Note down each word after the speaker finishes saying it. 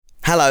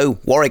Hello,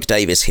 Warwick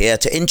Davis here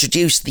to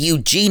introduce the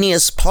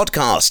Eugenius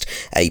podcast,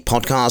 a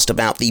podcast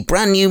about the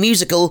brand new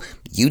musical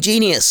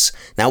Eugenius.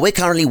 Now, we're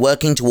currently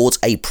working towards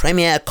a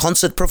premiere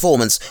concert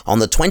performance on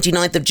the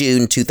 29th of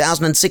June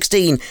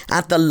 2016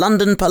 at the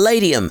London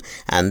Palladium,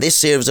 and this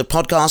series of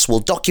podcasts will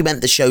document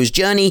the show's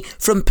journey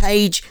from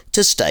page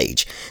to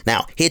stage.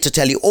 Now, here to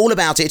tell you all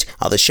about it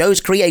are the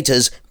show's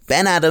creators,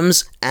 Ben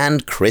Adams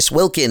and Chris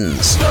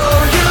Wilkins.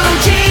 Go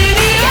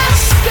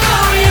Eugenius!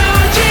 Go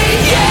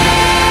Eugenius!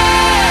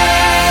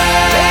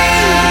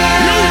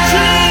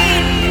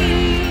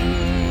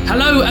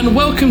 Hello and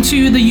welcome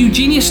to the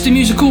Eugenius the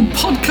Musical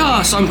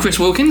podcast. I'm Chris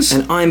Wilkins.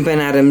 And I'm Ben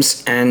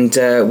Adams, and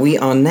we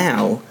are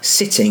now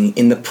sitting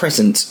in the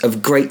presence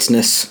of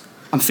greatness.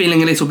 I'm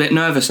feeling a little bit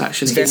nervous,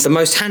 actually. It's the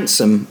most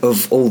handsome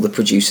of all the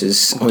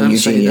producers on don't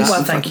say Eugenius. that.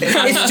 Well, thank you.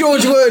 It's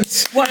George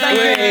Woods! Well,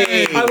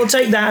 thank you. I will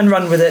take that and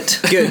run with it.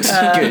 Good,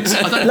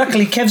 good.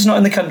 Luckily, Kev's not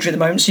in the country at the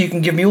moment, so you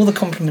can give me all the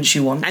compliments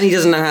you want. And he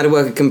doesn't know how to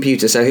work a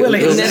computer, so he'll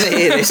never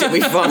hear this, it'll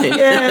be fine.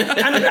 Yeah,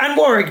 and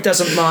Warwick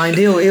doesn't mind.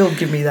 He'll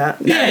give me that.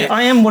 Yeah.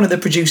 I am one of the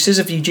producers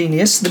of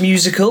Eugenius, the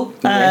musical.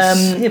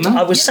 Yes.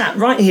 I was sat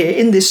right here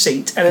in this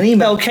seat, and an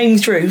email came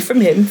through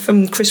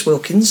from Chris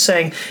Wilkins,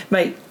 saying,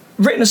 "Mate,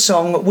 written a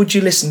song, would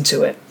you listen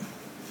to it?"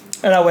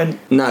 And I went,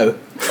 No.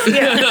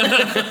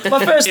 yeah.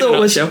 My first thought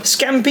was,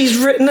 Scampy's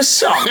written a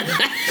song.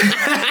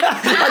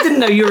 I didn't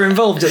know you were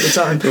involved at the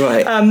time.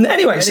 Right.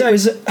 Anyway, so it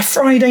was a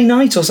Friday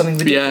night or something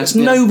ridiculous.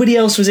 Yeah. Nobody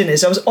else was in it.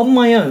 So I was on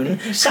my own,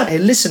 sat here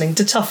listening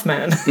to Tough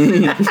Man.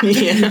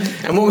 Yeah.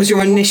 And what was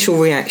your initial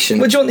reaction?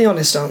 Well, do you want the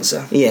honest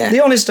answer? Yeah.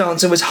 The honest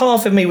answer was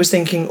half of me was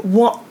thinking,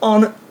 what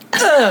on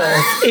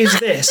earth is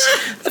this?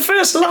 The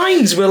first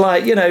lines were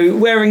like,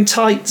 wearing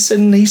tights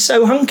and he's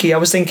so hunky. I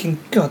was thinking,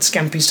 God,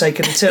 Scampy's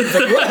taken a turn for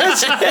the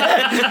worse.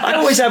 I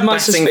always have my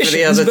Batting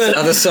suspicions. for the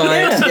other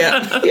side,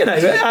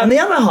 yeah. And the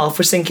other half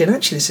was thinking,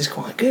 actually, this is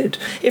quite good.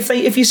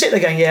 If you sit there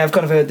going, yeah, I've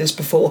kind of heard this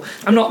before,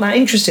 I'm not that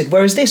interested.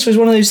 Whereas this was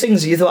one of those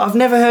things that you thought, I've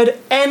never heard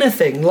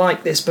anything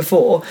like this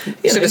before.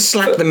 Sort of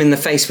slap them in the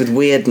face with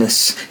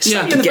weirdness.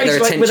 Yeah. To get their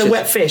attention. With a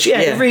wet fish. Yeah,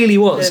 it really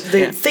was.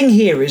 The thing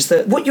here is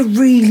that what you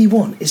really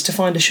want is to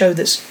find a show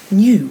that's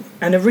new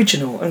and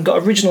original and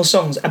got original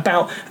songs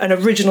about an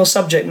original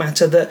subject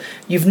matter that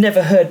you've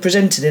never heard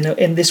presented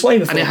in this way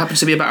before. And it happens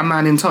to be about a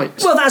man in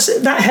tights. Well,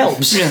 that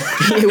helps. Yeah.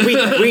 we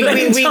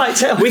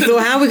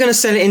thought, how are we going to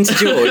sell it into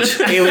George?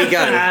 Here we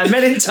go.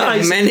 Men in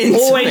tights. Men in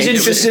Always tights.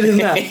 interested in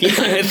that. Yeah,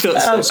 I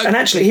thought so. And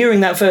actually,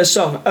 hearing that first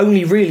song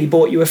only really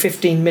bought you a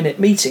 15-minute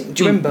meeting.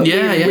 Do you remember?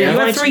 Yeah. You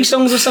had 3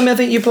 songs or something, I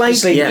think you played.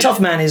 Yeah.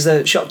 Tough Man is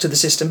the shock to the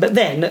system. But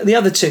then the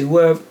other 2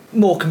 were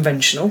more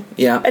conventional.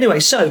 Yeah. Anyway,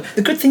 so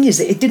the good thing is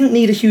that it didn't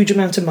need a huge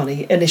amount of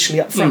money initially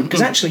up front,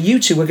 because actually you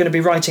two were going to be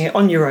writing it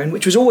on your own,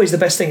 which was always the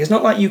best thing. It's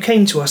not like you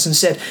came to us and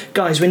said,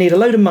 guys, we need a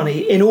load of money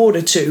in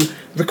order to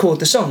record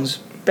the songs.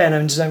 Ben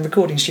owns his own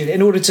recording studio.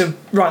 In order to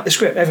write the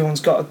script,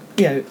 everyone's got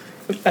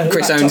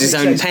Chris owns his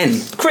own pen.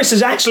 Chris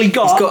has actually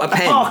got a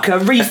pen. Parker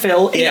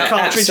refill ink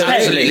cartridge pen.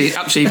 Absolutely.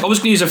 I was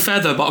going to use a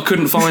feather, but I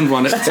couldn't find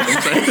one at the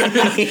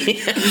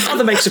time.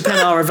 Other makes of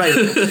pen are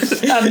available.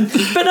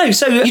 But no,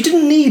 so you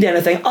didn't need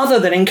anything other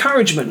than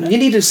encouragement. You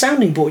needed a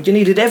sounding board. You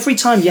needed every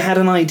time you had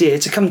an idea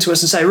to come to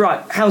us and say,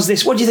 right, how's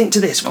this? What do you think to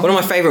this? One of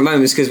my favourite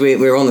moments, because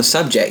we're on the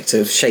subject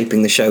of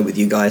shaping the show with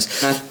you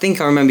guys. I think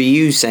I remember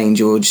you saying,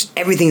 George,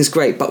 everything's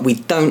great, but we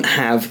don't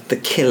have the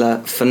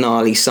killer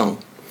finale song.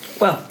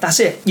 Well, that's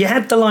it. You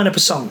had the lineup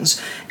of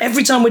songs.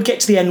 Every time we'd get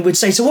to the end, we'd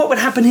say, so what would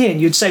happen here? And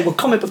you'd say, well,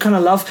 Comic Book Kind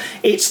of Love.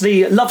 It's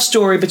the love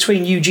story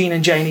between Eugene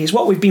and Janie. It's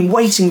what we've been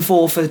waiting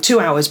for 2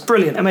 hours.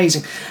 Brilliant,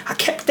 amazing. I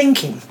kept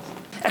thinking,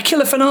 a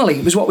killer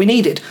finale was what we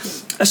needed.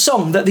 A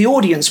song that the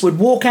audience would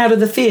walk out of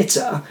the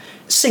theatre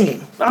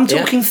singing. I'm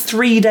talking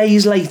 3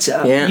 days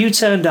later, you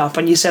turned up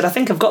and you said, I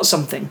think I've got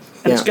something.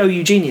 And it's Go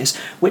Eugenius,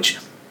 which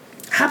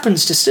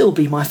happens to still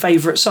be my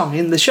favourite song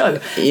in the show.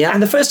 Yeah.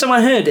 And the first time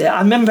I heard it,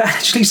 I remember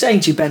actually saying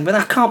to you, Ben, but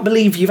I can't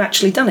believe you've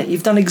actually done it.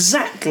 You've done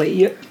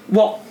exactly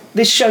what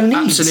this show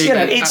needs.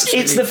 Absolutely.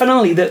 It's the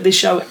finale that this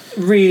show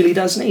really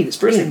does need. It's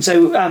brilliant.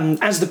 So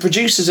as the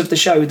producers of the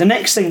show, the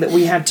next thing that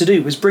we had to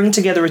do was bring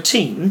together a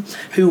team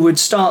who would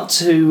start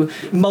to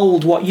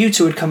mould what you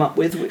two had come up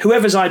with,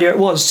 whoever's idea it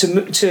was,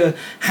 to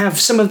have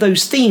some of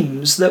those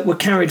themes that were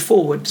carried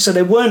forward. So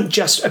they weren't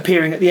just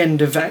appearing at the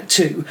end of Act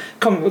 2,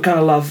 Comic Book Kind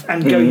of Love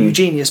and Go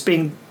Eugenius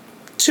being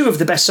 2 of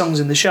the best songs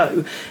in the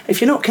show. If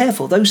you're not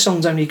careful, those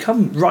songs only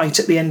come right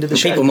at the end of the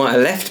show. People might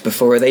have left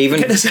before they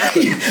even...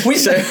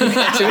 we've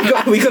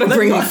got to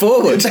bring them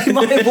forward. They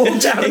might have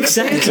walked out.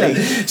 Exactly.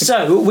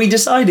 So we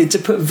decided to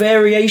put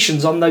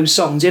variations on those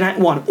songs in Act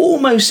 1,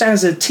 almost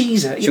as a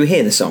teaser. Should we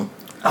hear the song?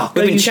 Oh,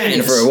 we've been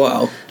chatting for a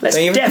while. Let's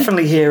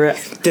definitely hear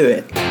it. Do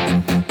it.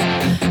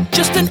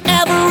 Just an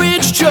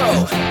average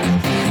Joe,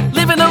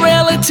 living a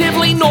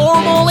relatively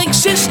normal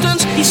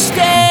existence. He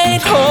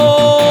stayed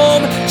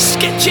home,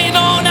 sketching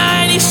all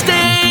night. He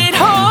stayed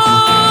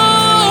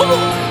home.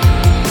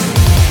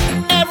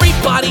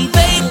 Everybody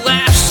they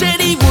laughed, said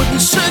he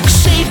wouldn't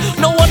succeed.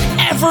 No one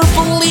ever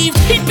believed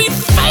he'd be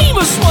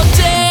famous one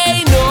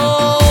day.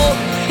 No,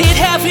 he'd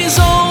have his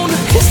own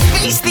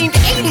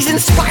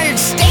inspired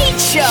stage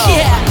show.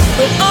 Yeah,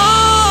 but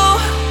oh,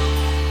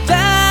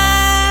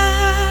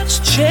 that's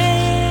changed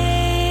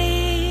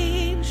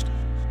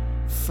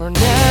for now.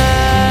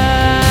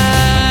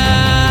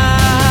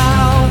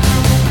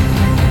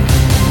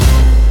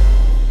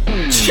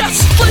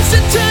 Just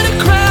listen to the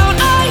crowd,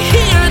 I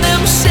hear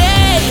them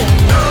say,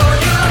 "Go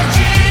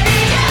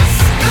Eugenius,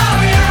 go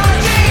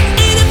Eugenius."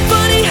 Ain't it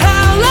funny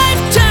how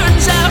life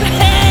turns out?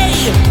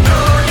 Hey,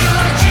 go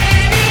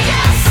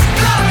Eugenius,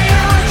 go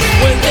Eugenius.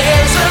 When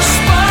there's a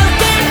spark,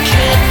 there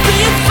can't be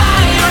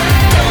fire.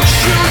 Don't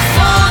shoot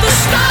for the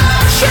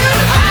stars,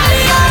 shoot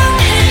higher.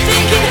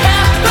 Anything can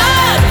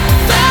happen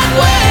that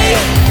way.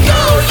 Go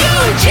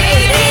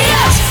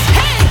Eugenius,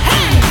 hey,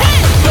 hey, hey.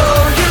 Go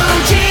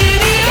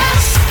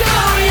Eugenius, go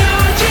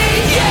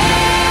Eugenius.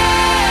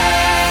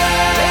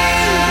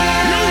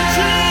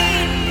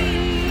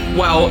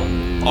 Well,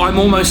 I'm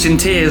almost in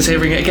tears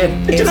hearing it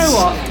again. Do you know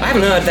what? I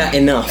haven't heard that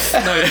enough.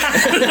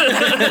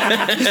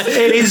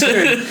 It is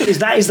true.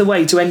 That is the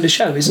way to end a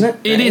show, isn't it?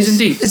 It is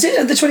indeed. Is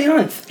it the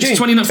 29th? It's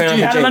 29th of June.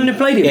 At the London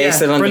Palladium. Yeah, it's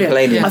the London brilliant.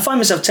 Palladium. I find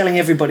myself telling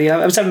everybody.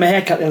 I was having my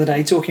haircut the other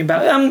day, talking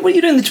about what are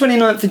you doing the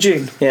 29th of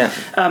June? Yeah.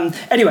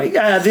 Anyway,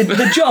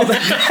 the job.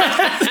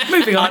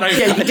 Moving on. I know.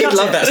 Yeah, I did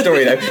love that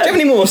story though. Do you have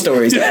any more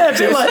stories? Yeah, a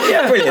bit like,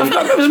 yeah. Brilliant.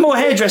 There's more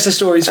hairdresser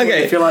stories for you,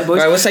 Okay. if you like, boys.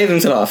 Right, we'll save them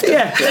till after.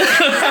 Yeah.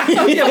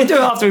 Yeah, we'll do it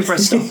after we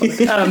press stop.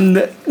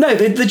 No,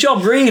 the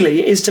job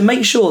really is to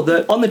make sure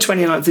that on the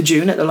 29th of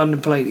June at the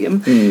London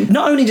Palladium,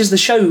 not only does the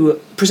show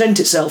present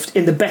itself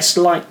in the best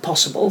light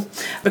possible,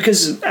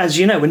 because, as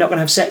you know, we're not going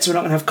to have sets, we're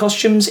not going to have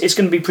costumes, it's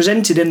going to be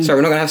presented in... Sorry,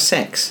 we're not going to have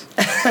sex.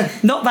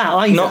 Not that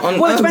either. Not on-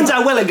 Well, it depends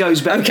how well it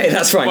goes, but... Okay,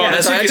 that's fine. Well, Yeah,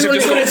 that's I right. I think just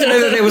it's a wanted to know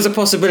that there was a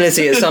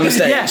possibility at some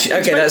stage. Yeah,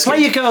 Okay, that's play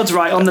good. your cards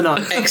right on the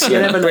night. Excellent, You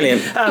never know.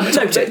 brilliant.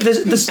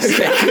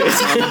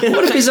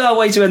 What a bizarre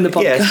way to end the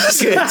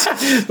podcast. Yeah,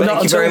 good. Well,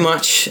 Not thank you at very all.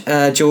 much,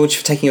 George,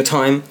 for taking your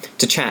time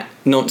to chat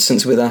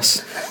nonsense with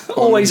us.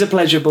 Always a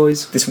pleasure,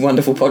 boys. This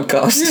wonderful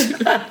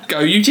podcast. Go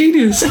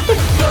Eugenius.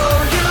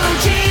 Go